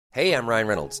Hey, I'm Ryan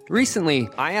Reynolds. Recently,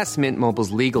 I asked Mint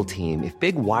Mobile's legal team if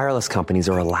big wireless companies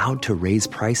are allowed to raise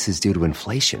prices due to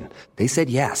inflation. They said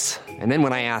yes. And then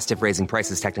when I asked if raising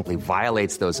prices technically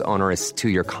violates those onerous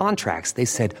two-year contracts, they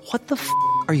said, "What the f***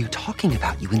 are you talking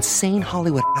about, you insane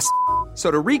Hollywood ass?" So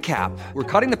to recap, we're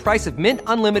cutting the price of Mint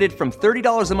Unlimited from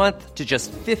 $30 a month to just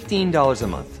 $15 a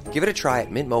month. Give it a try at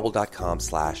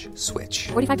mintmobile.com/switch.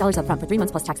 $45 up front for 3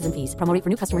 months plus taxes and fees. Promo rate for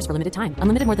new customers for limited time.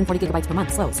 Unlimited more than 40 gigabytes per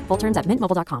month. Slows full terms at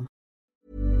mintmobile.com.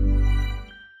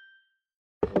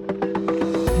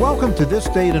 Welcome to This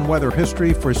Date in Weather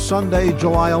History for Sunday,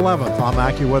 July 11th. I'm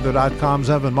AccuWeather.com's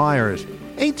Evan Myers.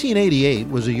 1888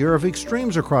 was a year of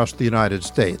extremes across the United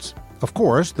States. Of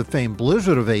course, the famed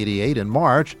blizzard of '88 in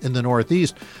March in the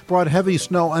Northeast brought heavy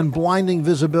snow and blinding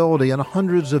visibility and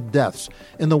hundreds of deaths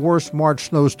in the worst March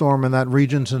snowstorm in that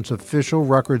region since official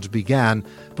records began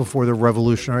before the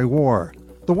Revolutionary War.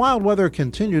 The wild weather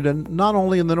continued, and not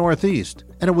only in the Northeast,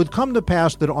 and it would come to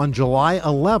pass that on July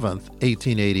 11th,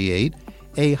 1888,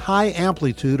 a high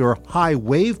amplitude or high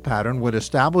wave pattern would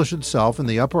establish itself in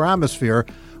the upper atmosphere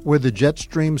where the jet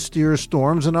stream steers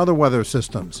storms and other weather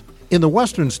systems. In the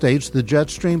western states, the jet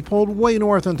stream pulled way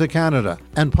north into Canada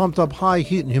and pumped up high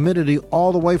heat and humidity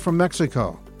all the way from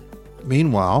Mexico.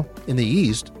 Meanwhile, in the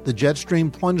east, the jet stream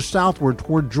plunged southward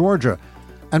toward Georgia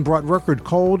and brought record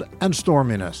cold and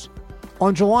storminess.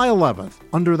 On July 11th,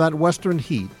 under that western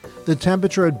heat, the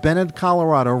temperature at Bennett,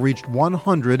 Colorado reached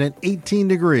 118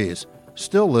 degrees,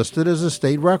 still listed as a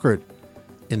state record.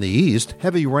 In the east,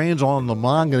 heavy rains on the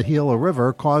Monongahela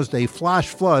River caused a flash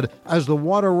flood as the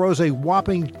water rose a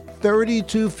whopping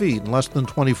 32 feet in less than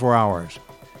 24 hours.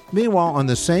 Meanwhile, on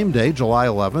the same day, July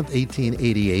 11th,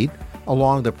 1888,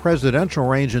 along the Presidential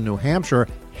Range in New Hampshire,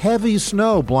 heavy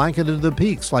snow blanketed the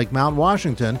peaks like Mount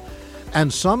Washington,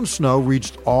 and some snow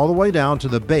reached all the way down to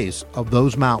the base of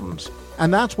those mountains.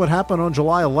 And that's what happened on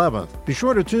July 11th. Be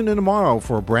sure to tune in tomorrow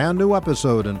for a brand new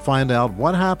episode and find out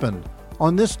what happened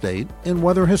on this date in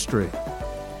weather history.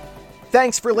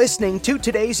 Thanks for listening to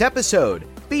today's episode.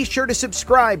 Be sure to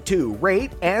subscribe to,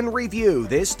 rate, and review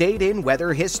This Date in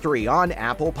Weather History on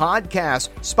Apple Podcasts,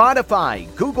 Spotify,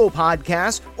 Google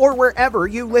Podcasts, or wherever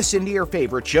you listen to your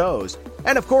favorite shows.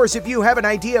 And of course, if you have an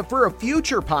idea for a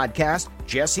future podcast,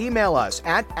 just email us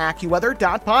at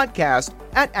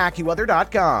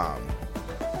AccuWeather.podcast@AccuWeather.com.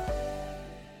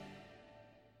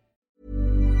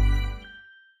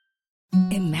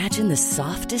 Imagine the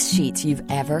softest sheets you've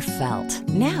ever felt.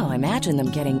 Now imagine them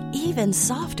getting even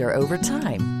softer over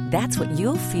time. That's what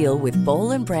you'll feel with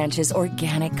Boll & Branch's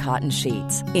organic cotton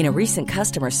sheets. In a recent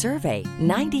customer survey,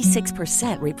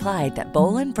 96% replied that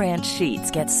Boll & Branch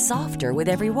sheets get softer with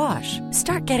every wash.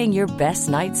 Start getting your best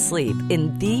night's sleep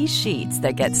in these sheets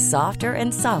that get softer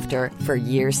and softer for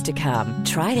years to come.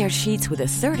 Try their sheets with a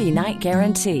 30-night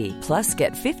guarantee. Plus,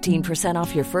 get 15%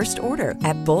 off your first order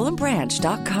at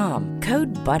bollandbranch.com.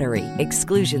 Code BUTTERY.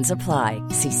 Exclusions apply.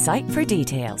 See site for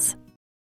details.